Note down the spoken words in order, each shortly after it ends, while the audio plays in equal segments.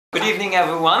Good evening,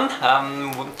 everyone.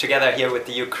 Together here with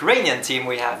the Ukrainian team,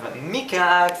 we have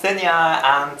Mika, Xenia,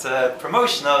 and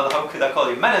promotional, how could I call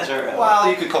you, manager? Well,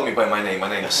 you could call me by my name. My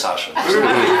name is Sascha. I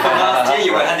remember you from last year,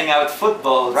 you were handing out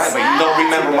footballs. Right, but you don't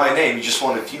remember my name, you just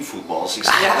won a few footballs. And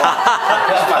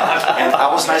I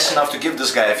was nice enough to give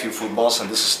this guy a few footballs, and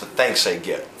this is the thanks I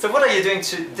get. So what are you doing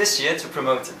this year to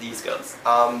promote these girls?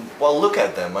 Well, look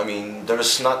at them. I mean,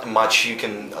 there's not much you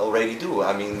can already do.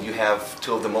 I mean, you have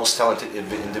two of the most talented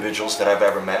individuals that I've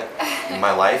ever met in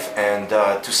my life, and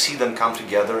to see them come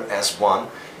together as one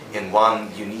in one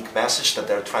unique message that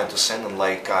they're trying to send. And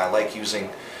I like using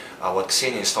what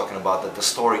Xenia is talking about, that the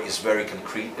story is very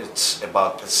concrete. It's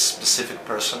about a specific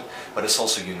person, but it's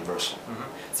also universal.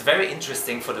 It's very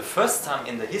interesting. For the first time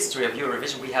in the history of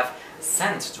Eurovision, we have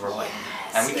sand drawing,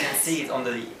 and we can see it on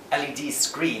the LED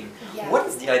screen. What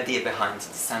is the idea behind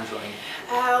the sand drawing?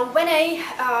 When I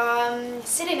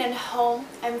sitting at home,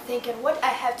 I'm thinking what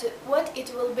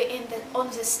it will be on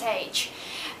the stage.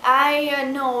 I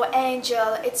know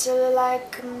Angel. It's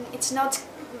like it's not.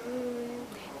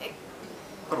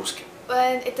 По-русски.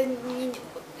 Это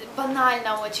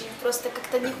банально очень. Просто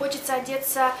как-то не хочется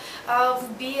одеться в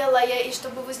белое и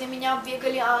чтобы возле меня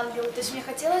бегали ангелы. То есть мне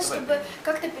хотелось, чтобы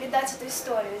как-то передать эту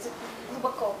историю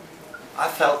глубоко. I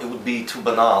felt it would be too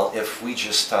banal if we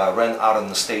just ran out on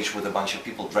the stage with a bunch of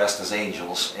people dressed as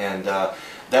angels, and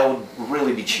that would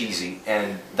really be cheesy,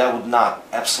 and that would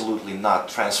absolutely not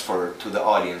transfer to the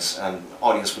audience, and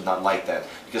audience would not like that,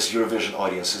 because Eurovision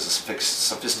audience is a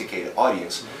sophisticated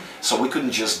audience, so we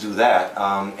couldn't just do that,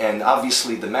 and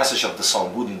obviously the message of the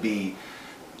song wouldn't be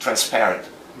transparent,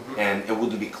 and it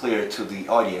wouldn't be clear to the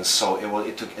audience, so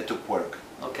it took work.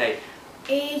 Okay.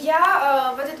 И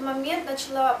я в этот момент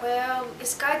начала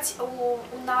искать у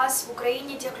нас в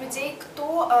Украине тех людей,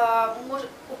 кто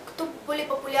более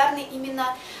популярны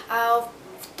именно в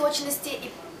точности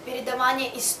и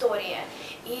передавании истории.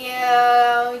 И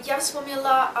я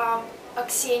вспомнила о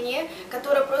Xении,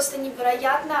 которая просто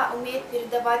невероятно умеет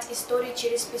передавать истории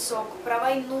через песок, про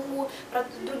войну, про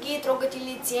другие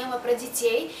трогательные темы, про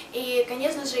детей. И,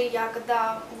 конечно же,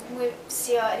 когда мы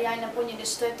все реально поняли,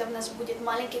 что это у нас будет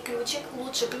маленький ключик,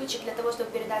 лучший ключик для того,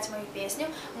 чтобы передать мою песню,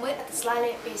 мы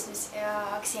отослали песню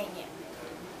Xении.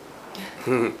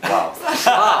 Wow.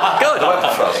 Good.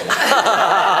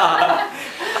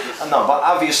 No, but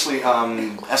obviously,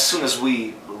 as soon as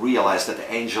we realized that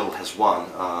the angel has won,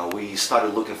 we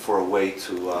started looking for a way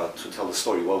to tell the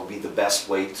story. What would be the best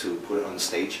way to put it on the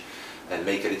stage and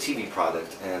make it a TV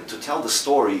product? And to tell the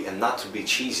story and not to be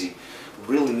cheesy,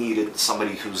 really needed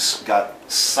somebody who's got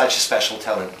such a special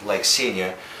talent like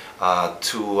Xenia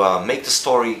to make the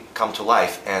story come to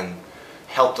life and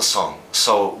help the song.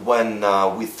 So when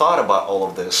we thought about all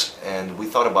of this, and we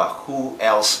thought about who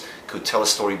else could tell a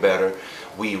story better,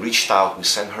 we reached out, we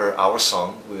sent her our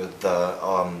song with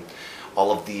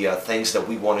all of the things that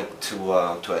we wanted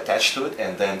to attach to it,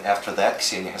 and then after that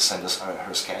Xenia has sent us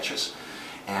her sketches,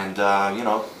 and you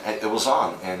know, it was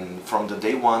on, and from the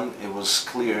day one it was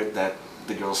clear that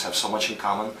the girls have so much in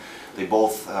common. They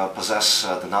both possess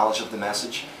the knowledge of the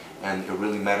message, and it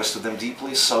really matters to them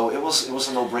deeply, so it was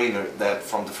a no-brainer that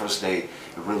from the first day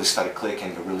it really started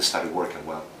clicking, it really started working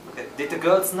well. Okay. Did the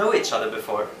girls know each other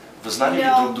before? Вы знали ли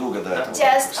друг друга до этого?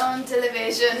 Just on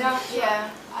television.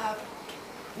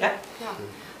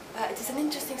 It is an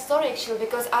interesting story actually,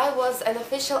 because I was an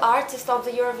official artist of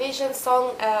the Eurovision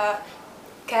Song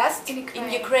Contest in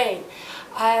Ukraine,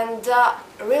 and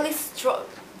really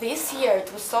this year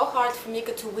it was so hard for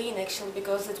Mika to win actually,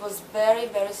 because it was very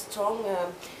strong,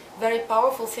 very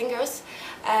powerful singers,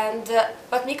 and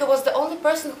but Mika was the only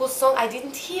person whose song I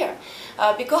didn't hear,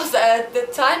 because at the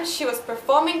time she was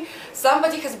performing,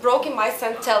 somebody has broken my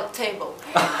center table.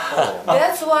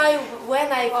 That's why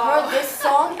when I heard this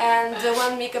song, and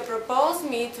when Mika proposed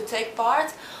me to take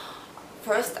part,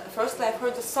 firstly I've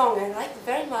heard the song and I liked it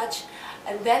very much,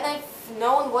 and then I've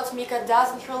known what Mika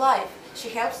does in her life. She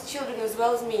helps children as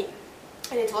well as me,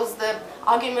 and it was the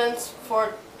argument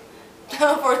for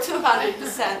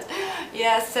 200%.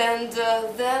 Yes, and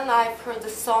then I've heard the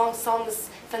song. Song is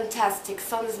fantastic.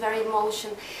 Song is very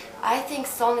emotional. I think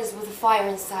song is with fire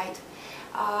inside.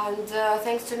 And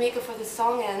thanks to Mika for the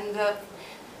song. And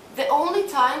the only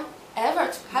time ever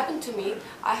it happened to me,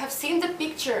 I have seen the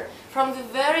picture from the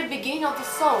very beginning of the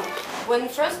song. When the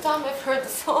first time I've heard the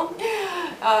song,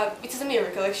 it is a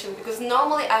miracle actually, because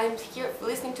normally I'm here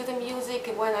listening to the music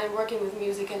when I'm working with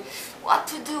music and what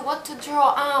to do, what to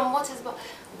draw, what is.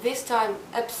 This time,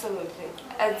 absolutely,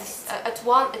 at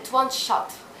one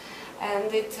shot,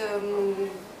 and it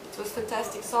was a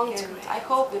fantastic song, and I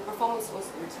hope the performance was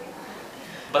good.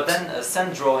 But then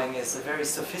sand drawing is a very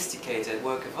sophisticated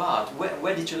work of art.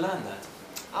 Where did you learn that?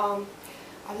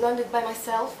 I learned it by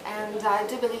myself, and I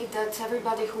do believe that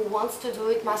everybody who wants to do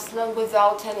it must learn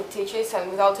without any teachers and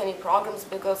without any programs,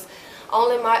 because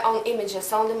only my own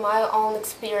images, only my own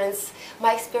experience.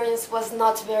 My experience was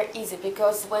not very easy,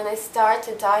 because when I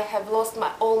started I have lost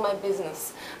all my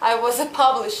business. I was a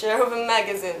publisher of a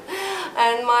magazine,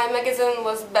 and my magazine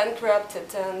was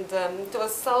bankrupted, and it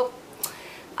was so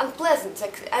unpleasant.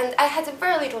 And I had a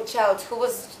very little child who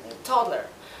was a toddler.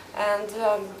 And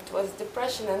it was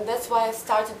depression, and that's why I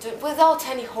started without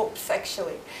any hopes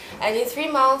actually. And in 3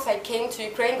 months I came to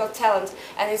Ukraine Got Talent,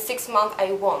 and in 6 months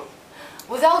I won.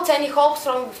 Without any hopes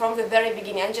from the very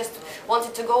beginning. I just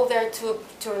wanted to go there to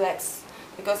relax,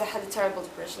 because I had a terrible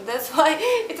depression. That's why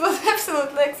it was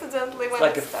absolutely accidentally when It's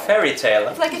like a fairy tale.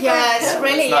 It's like a Yes, fairy tale.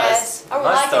 really, Nice. yes.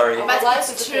 Nice story. But life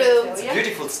it's is a true. fairy tale, It's a yeah?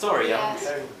 beautiful story. Yes.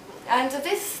 And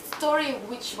this story,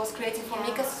 which was created for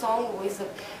Mika's song, with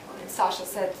Sascha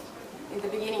said in the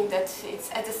beginning that it's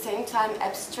at the same time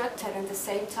abstract and at the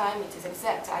same time it is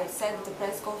exact. I said at the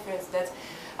press conference that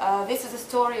this is a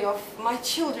story of my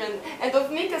children and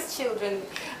of Mika's children.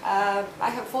 I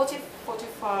have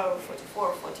 44,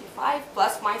 45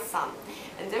 plus my son.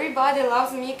 And everybody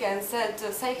loves Mika and said,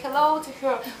 say hello to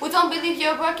her. We don't believe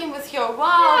you're working with her.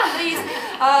 Wow, please,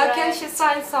 can she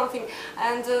sign something?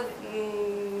 And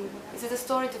this is a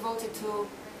story devoted to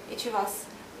each of us,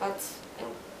 but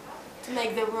to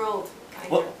make the world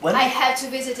kinder. I had to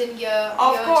visit in your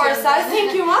Of course, children. I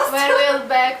think you must. When we're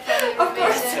back from Of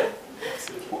course.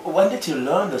 Eurovision. When did you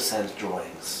learn the sand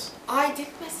drawings? I did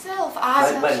myself.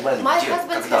 When? My Gdzie?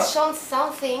 husband Когда? has shown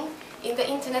something in the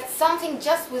internet, something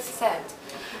just with sand.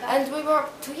 And we were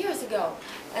 2 years ago.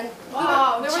 And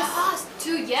Wow, we were just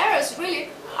 2 years, really?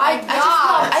 I just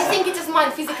love, I think it is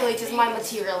mine, physically it is my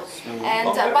material. And,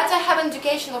 Okay. but I have an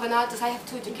education of an artist, I have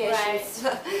 2 educations.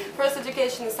 First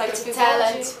education is It's a psychophysiology.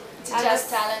 talent. It's and just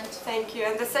the- talent. Thank you.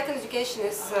 And the second education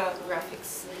is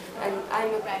graphics. And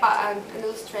I'm an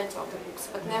illustrator of the books,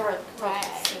 but never taught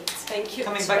Right. it. Thank you.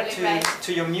 Coming It's back really to, great.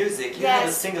 to your music, you had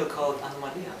a Yes. single called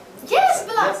Anomalia. Yes,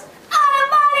 Blas! Anna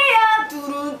Maria!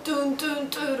 Turun, tun, tun,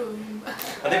 turun.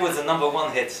 And it was a #1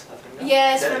 hit, I think. no?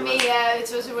 Yes, That for me, was- yeah, it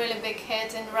was a really big hit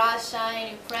in Russia, in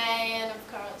Ukraine, of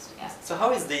course. Yeah. So how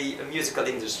is the musical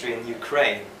industry in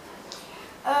Ukraine?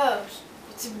 Oh,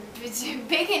 it's a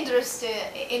big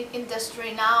industry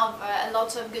now. A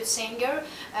lot of good singer,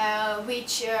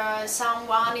 which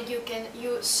someone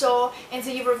you saw in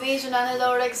the Eurovision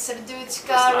analytics,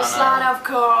 Serduchka, Ruslana, of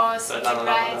course. Svetlana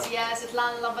Right? Loboda. Yes,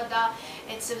 Svetlana Loboda.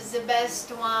 It's the best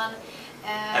one.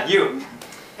 And you?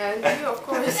 And you, of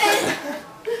course.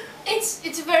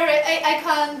 It's very. I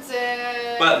can't.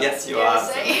 Well, yes, you are.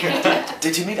 say.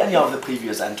 Did you meet any of the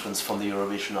previous entrants from the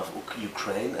Eurovision of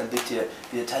Ukraine, and did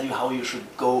they tell you how you should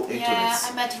go into Yeah, this?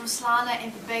 I met Ruslana in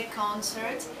the big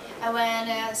concert, and when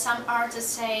some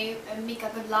artists say Mika,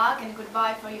 good luck and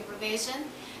goodbye for Eurovision,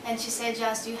 and she said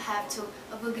just you have to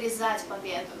выгрызать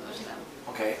победу нужно.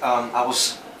 Okay, I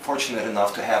was fortunate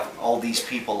enough to have all these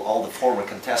people, all the former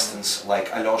contestants like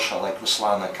Alyosha, like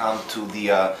Ruslana, come to the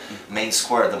main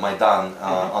square, the Maidan,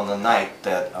 on the night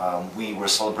that we were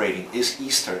celebrating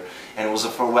Easter, and it was a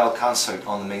farewell concert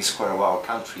on the main square of our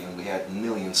country, and we had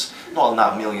millions, well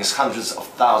not millions, hundreds of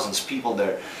thousands of people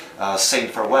there saying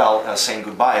farewell, saying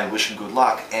goodbye and wishing good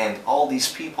luck, and all these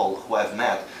people who I've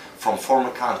met from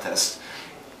former contests,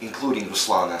 including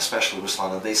Ruslana, especially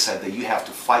Ruslana, they said that you have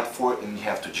to fight for it and you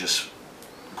have to just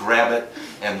grab it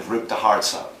and rip the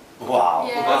hearts out. Wow.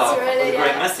 Yeah, Wow, it's what really a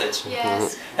great message.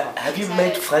 Yes. Have you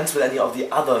made friends with any of the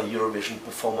other Eurovision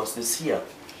performers this year?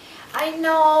 I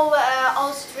know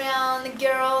Austrian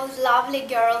girl, lovely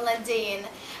girl Nadine.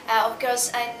 Of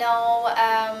course, I know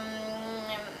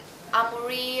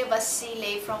Amaury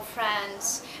Vasily from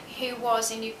France. He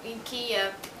was in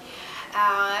Kiev.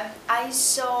 I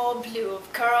saw Blue,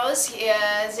 of course. They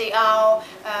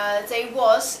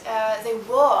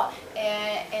were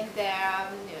in their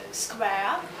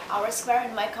square, our square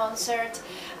in my concert.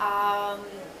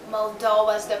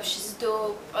 Moldova's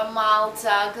Dobshizdu,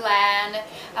 Malta, Glenn,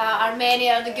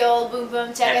 Armenia, the girl Boom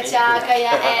Boom Chaka Chaka,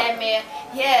 yeah, Emmy.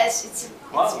 Yes, it's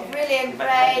really a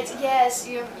great. Yes,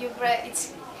 you great.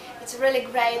 It's really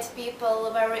great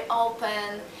people, very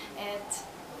open and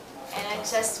I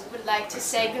just would like to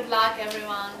say good luck,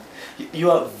 everyone. You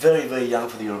are very, very young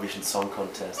for the Eurovision Song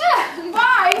Contest.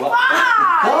 Bye,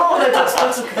 bye! No, that's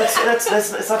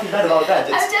nothing bad about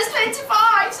that. I'm just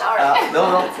 25, sorry.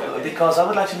 No, because I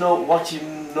would like to know what you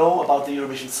know about the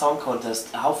Eurovision Song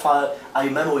Contest. How far are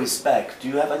your memories back? Do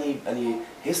you have any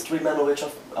history memories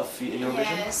of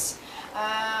Eurovision? Yes,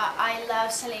 I love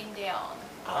Celine Dion.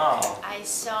 Oh. I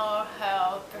saw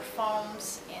her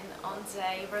performs on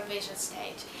the Eurovision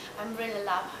stage. I really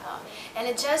love her. And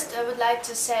I just would like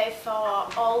to say for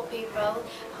all people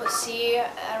who see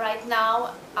right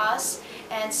now us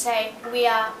and say we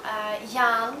are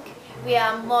young, we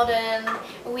are modern,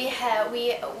 we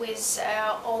with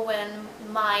open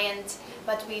mind,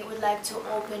 but we would like to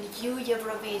open new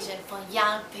Eurovision for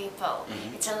young people.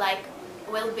 It's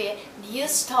will be new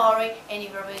story in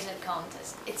Eurovision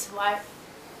contest. It's why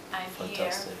I'm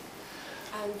Fantastic.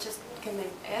 here. And just can I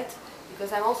add,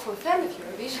 because I'm also a fan of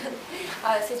Eurovision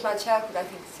since my childhood, I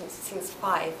think since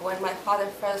 5, when my father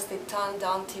first turned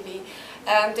on TV,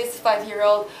 and this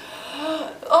 5-year-old,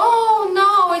 oh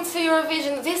no, it's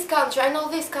Eurovision, this country, I know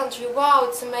this country, wow,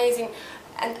 it's amazing.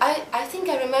 And I think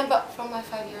I remember from my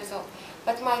 5 years old,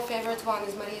 but my favorite one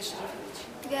is Maria Sherifovic.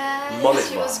 Yeah, Molitva.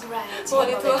 she was great.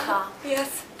 Molitva,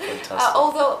 yes. Fantastic.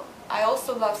 Although I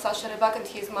also love Sascha, and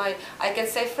he's my, I can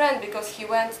say, friend, because he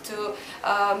went to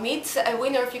meet a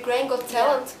winner of Ukraine Got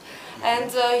Talent.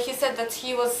 And he said that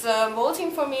he was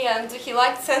voting for me and he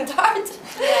liked Sandart.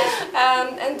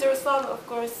 And Ruslan, of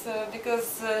course,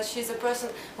 because she's a person,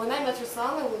 when I met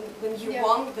Ruslan, when you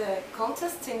won the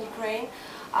contest in Ukraine,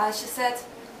 she said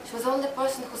she was the only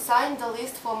person who signed the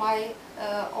list for my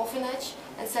orphanage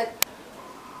and said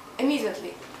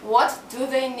immediately, what do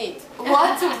they need?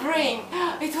 What to bring?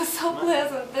 It was so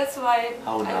pleasant, that's why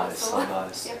How I nice, also how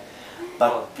nice. Yeah.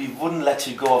 But we wouldn't let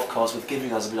you go, of course, with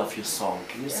giving us a bit of your song.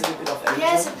 Can you sing a bit of Angel?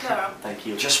 Yes, of course. Thank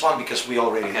you. Just one, because we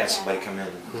already had somebody come in.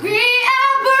 We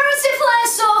are birds that fly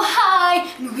so high,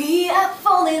 and we are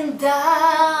falling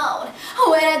down.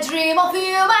 When I dream of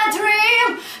you, my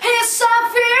dream is so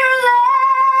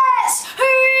fearless.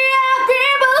 We are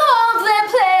people of the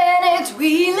planet,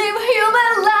 we live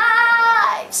human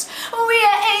lives. We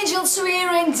are angels,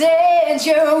 we're in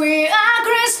danger, we are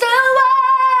crystal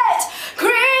white,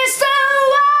 crystal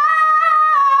white.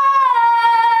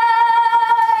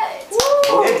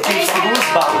 It gives the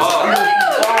goosebumps. Wow.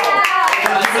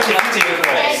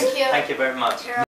 Thank you. Thank you very much.